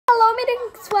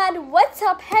squad, what's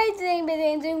up? How are you doing?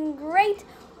 I'm doing great.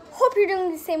 Hope you're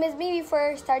doing the same as me.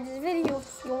 Before I start this video,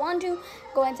 if you want to,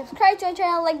 go and subscribe to my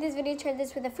channel, like this video, share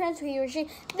this with a friend so he or she,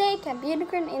 they can be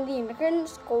unicorn in the unicorn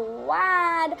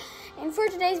squad. And for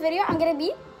today's video, I'm gonna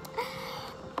be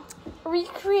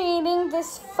recreating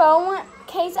this phone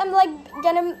case. I'm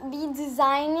gonna be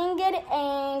designing it,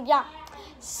 and yeah.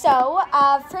 So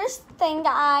first thing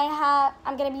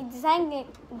I'm gonna be designing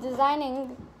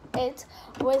it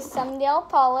with some nail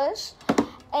polish,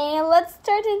 and let's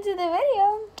start into the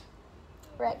video.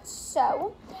 Right,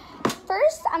 so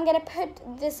first I'm gonna put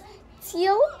this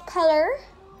teal color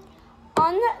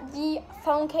on the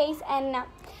phone case, and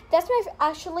that's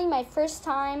actually my first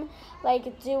time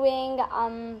doing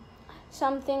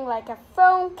something like a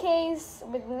phone case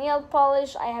with nail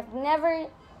polish. I have never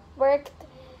worked,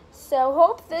 so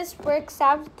hope this works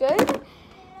out good.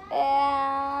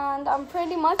 And I'm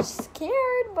pretty much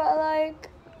scared, but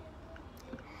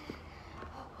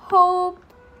hope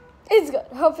it's good.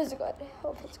 Hope it's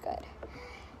good.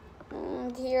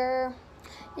 And here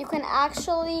you can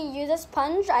actually use a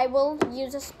sponge. I will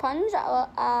use a sponge.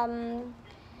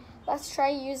 Let's try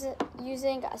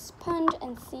using a sponge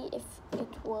and see if it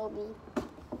will be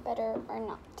better or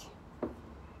not.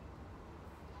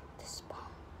 The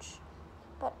sponge,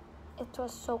 but it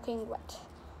was soaking wet,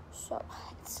 so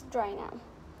it's dry now. I'm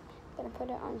gonna put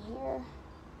it on here.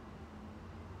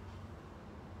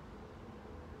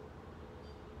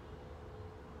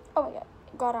 Oh my god,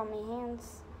 it got on my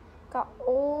hands. Got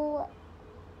all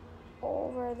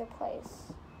over the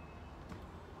place.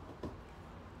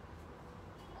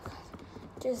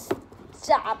 Just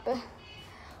dab.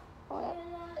 Oh my god,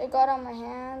 it got on my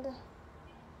hand.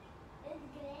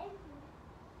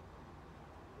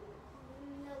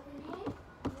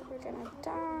 We're gonna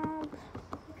dab.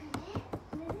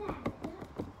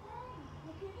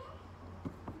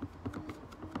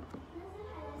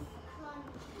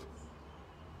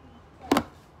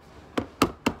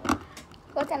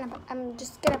 Look, and I'm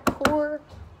just gonna pour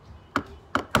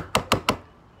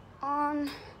on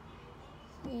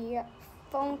the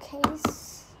phone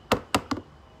case.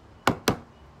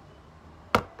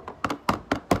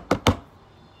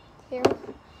 Here.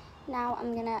 Now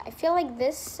I feel like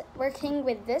working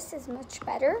with this is much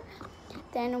better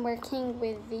than working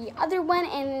with the other one,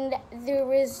 and the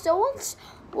results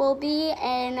will be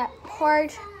in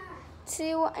part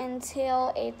 2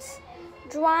 until it's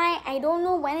dry. I don't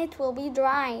know when it will be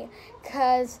dry,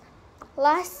 because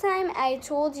last time I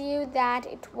told you that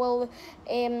it will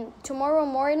tomorrow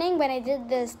morning when I did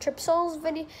the strip-soles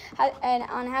video and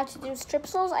on how to do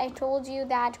strip-soles, I told you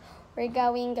that we're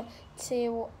going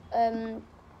to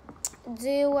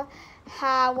do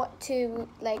how to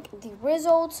the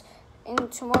results in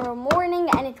tomorrow morning,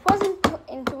 and it wasn't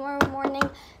in tomorrow morning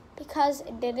because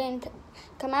it didn't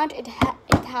come out. It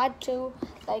had to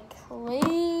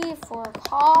leave for a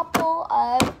couple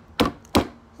of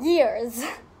years.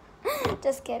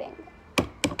 Just kidding.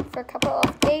 For a couple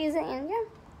of days, and yeah.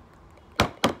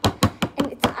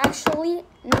 And it's actually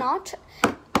not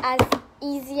as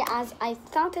easy as I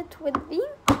thought it would be.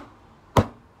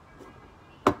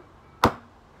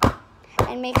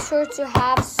 And make sure to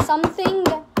have something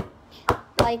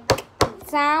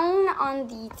down on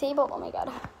the table. Oh my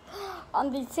god. On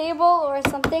the table or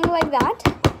something like that,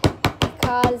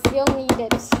 because you'll need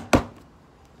it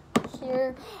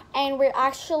here. And we're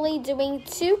actually doing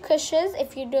 2 cushions.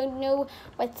 If you don't know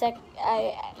what's the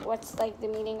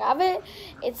meaning of it,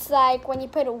 it's when you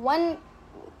put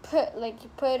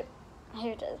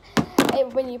here it is.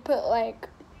 When you put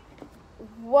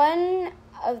one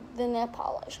of the nail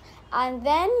polish, and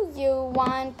then you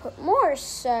want to put more,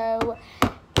 so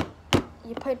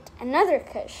you put another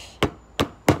cushion.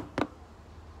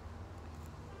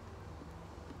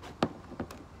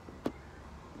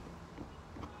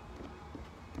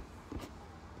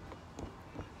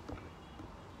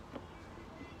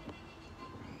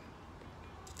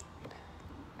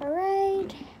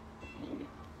 Alright.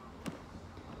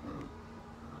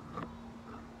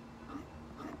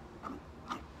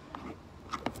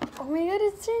 Oh my god,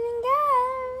 it's turning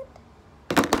out.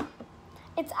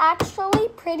 It's actually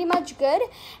pretty much good.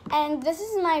 And this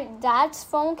is my dad's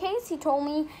phone case. He told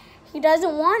me he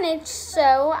doesn't want it,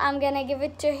 so I'm gonna give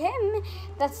it to him.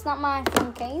 That's not my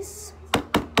phone case.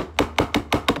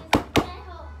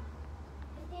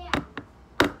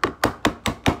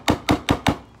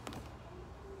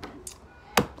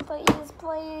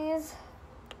 Please,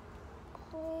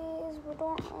 we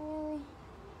don't really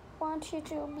want you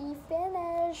to be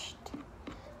finished.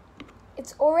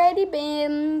 It's already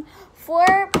been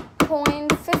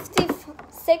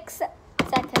 4.56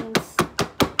 seconds.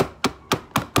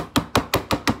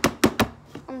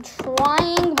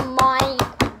 trying my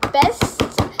best.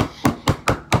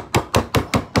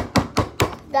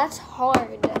 That's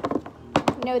hard.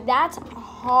 No, that's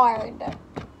hard.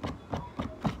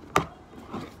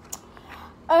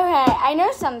 Okay, I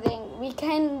know something. We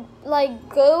can like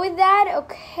go with that,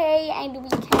 okay, and we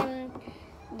can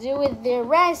do with the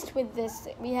rest with this.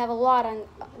 We have a lot on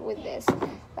with this.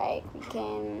 Like we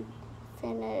can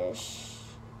finish.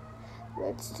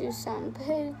 Let's do some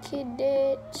polka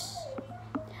dots.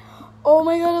 Oh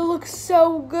my god, it looks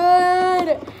so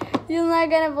good. You're not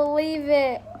gonna believe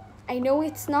it. I know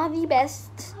it's not the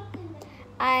best.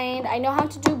 And I know how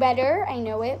to do better. I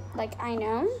know it. Like I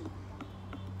know.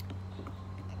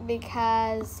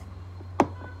 Because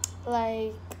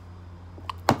like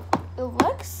it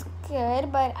looks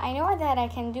good, but I know that I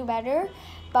can do better.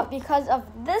 But because of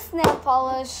this nail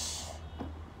polish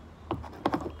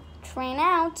ran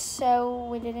out, so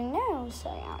we didn't know. So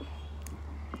yeah,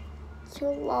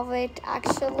 you'll love it.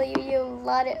 Actually, you'll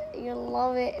love it. You'll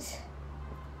love it.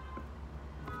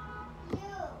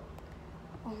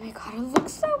 Oh my god, it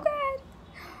looks so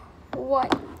good. 1,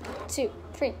 2,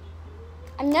 3.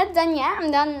 I'm not done yet.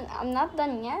 I'm not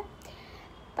done yet.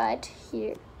 But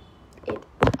here it.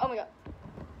 Oh my god.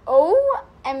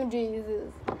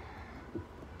 OMG.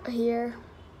 Here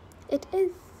it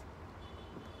is.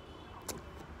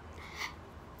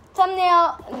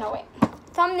 Thumbnail. No wait.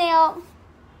 Thumbnail.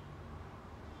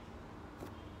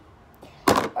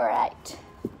 All right.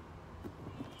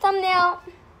 Thumbnail.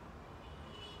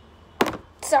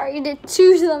 Sorry, you did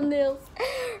 2 thumbnails.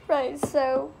 Right.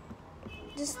 So.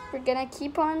 We're gonna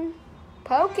keep on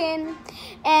poking,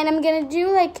 and I'm gonna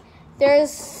do like there's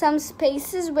some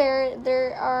spaces where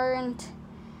there aren't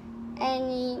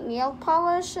any nail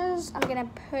polishes. I'm gonna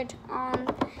put on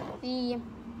the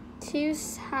 2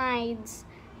 sides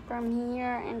from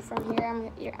here and from here.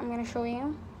 I'm gonna show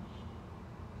you.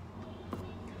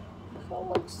 It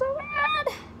looks so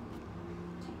bad.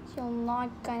 You're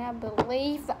not gonna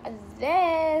believe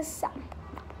this.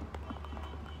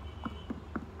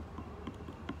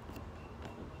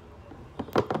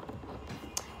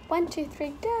 1, 2,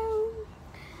 3, go.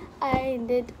 I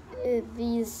did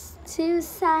these 2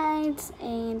 sides,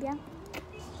 and yeah.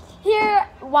 Here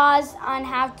was on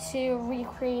how to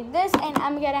recreate this, and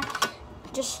I'm gonna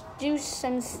just do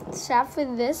some stuff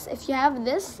with this. If you have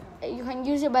this, you can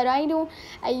use it, but I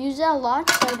use it a lot,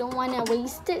 so I don't want to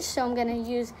waste it. So I'm gonna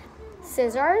use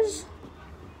scissors.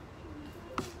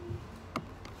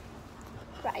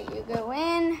 Right, you go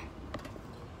in.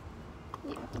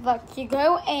 Look, you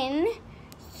go in.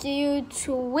 You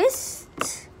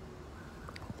twist,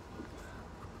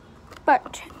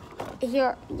 but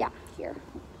here, yeah, here.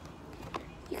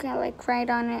 You can like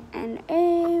write on it an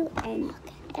O and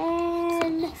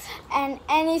N and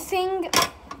anything,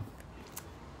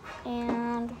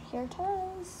 and here it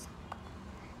is.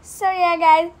 So yeah,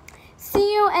 guys,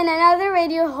 see you in another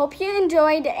video. Hope you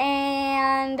enjoyed,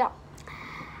 and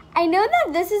I know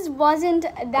that this wasn't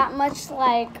that much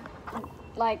like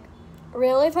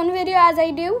really fun video as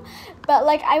I do, but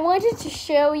like I wanted to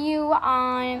show you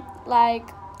on like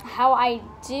how I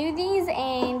do these,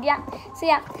 and yeah, so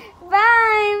yeah,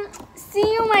 bye. See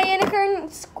you, my unicorn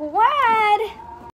squad.